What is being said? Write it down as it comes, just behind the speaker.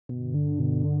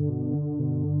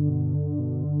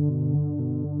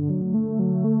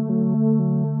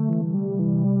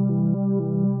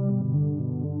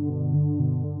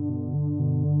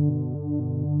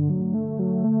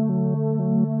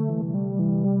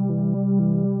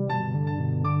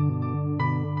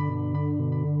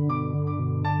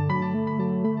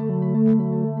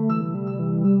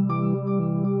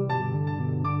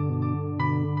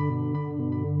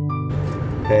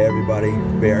Hey everybody,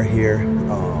 Bear here.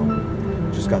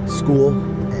 Just got to school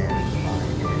and I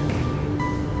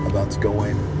am about to go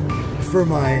in for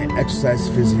my exercise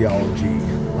physiology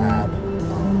lab.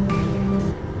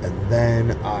 And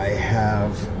then I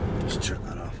have, just turn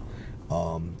that off.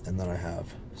 And then I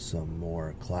have some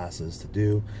more classes to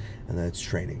do, and then it's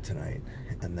training tonight,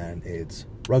 and then it's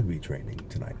rugby training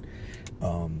tonight.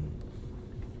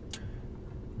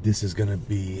 This is gonna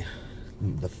be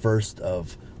the first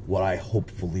of what I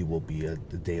hopefully will be a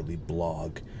daily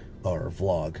blog or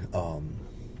vlog.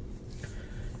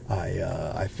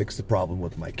 I fixed the problem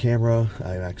with my camera.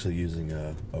 I'm actually using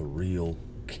a real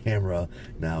camera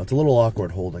now. It's a little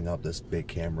awkward holding up this big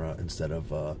camera instead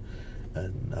of a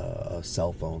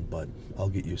cell phone, but I'll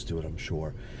get used to it, I'm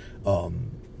sure.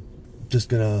 Just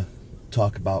gonna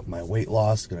talk about my weight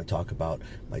loss, gonna talk about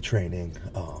my training,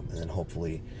 and then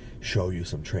hopefully show you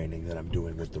some training that I'm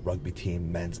doing with the rugby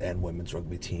team, men's and women's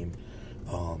rugby team.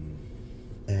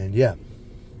 And yeah,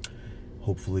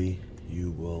 hopefully you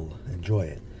will enjoy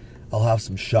it. I'll have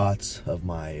some shots of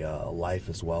my life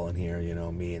as well in here, you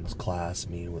know, me in class,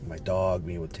 me with my dog,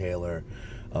 me with Taylor,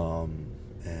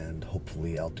 and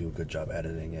hopefully I'll do a good job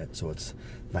editing it so it's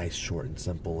nice, short, and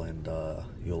simple, and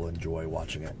you'll enjoy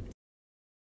watching it.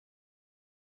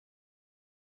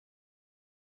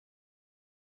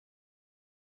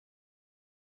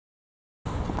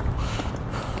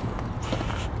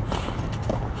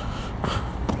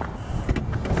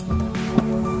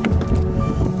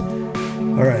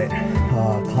 Alright,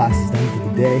 class is done for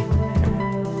the day.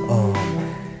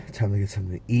 Time to get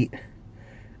something to eat,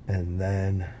 and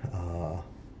then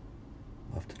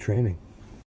off to training.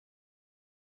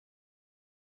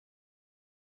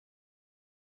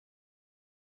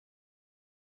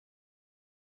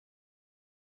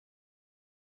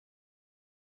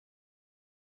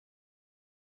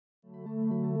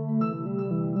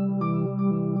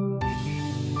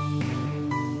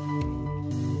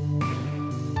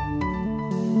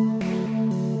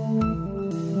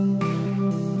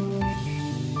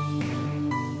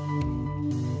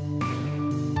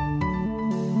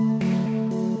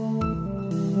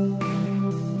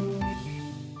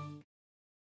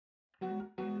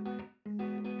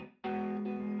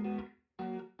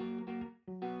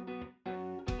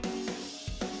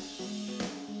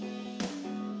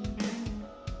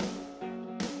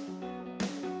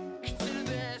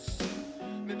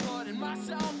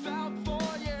 Myself out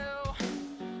for you,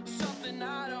 something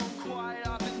I don't quite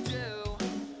often do,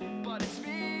 but it's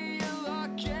me you're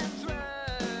looking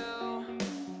through.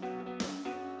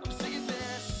 I'm sick of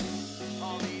this,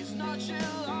 all these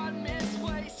nonchalant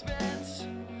misplacements.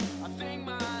 I think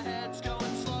my head's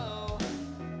going slow,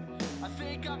 I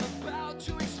think I'm about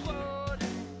to explode,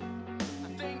 I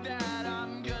think that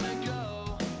I'm gonna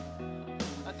go,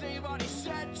 I think I've already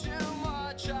said too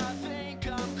much, I think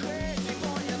I'm crazy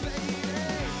for you, baby.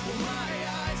 My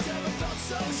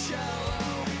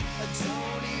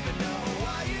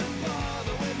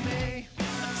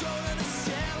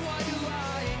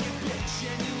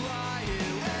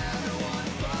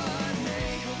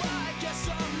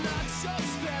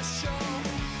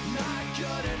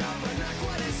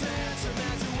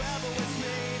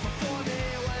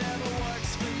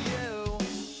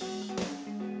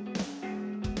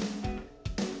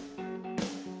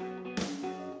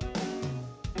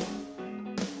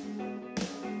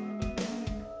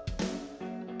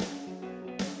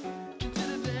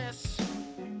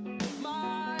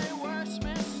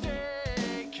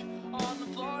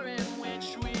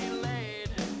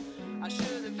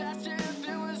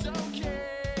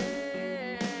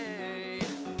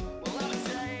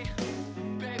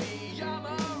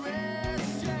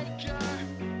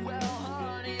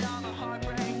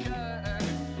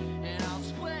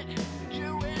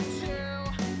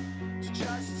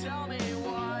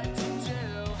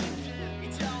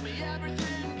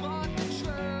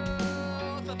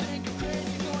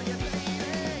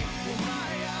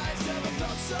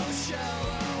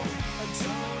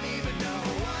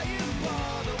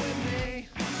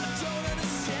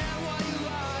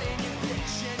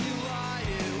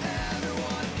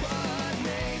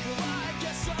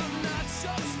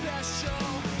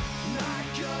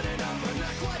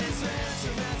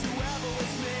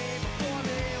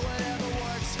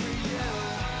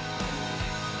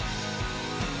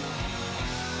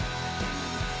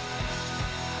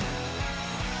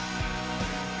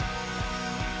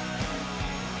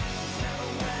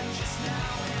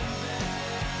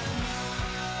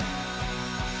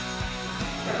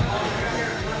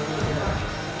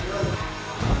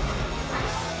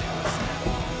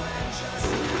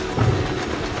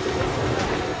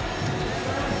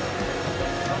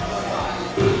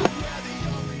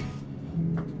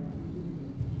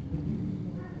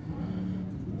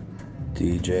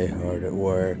DJ hard at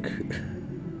work.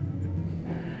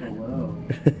 Hello.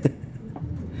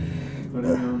 Put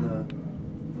it on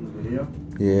the video?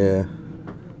 Yeah.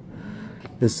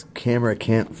 This camera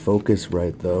can't focus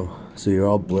right though, so you're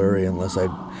all blurry unless I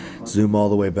zoom all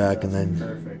the way back and then.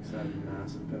 Perfect. So I have a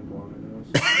massive pimple on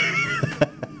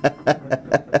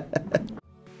my nose.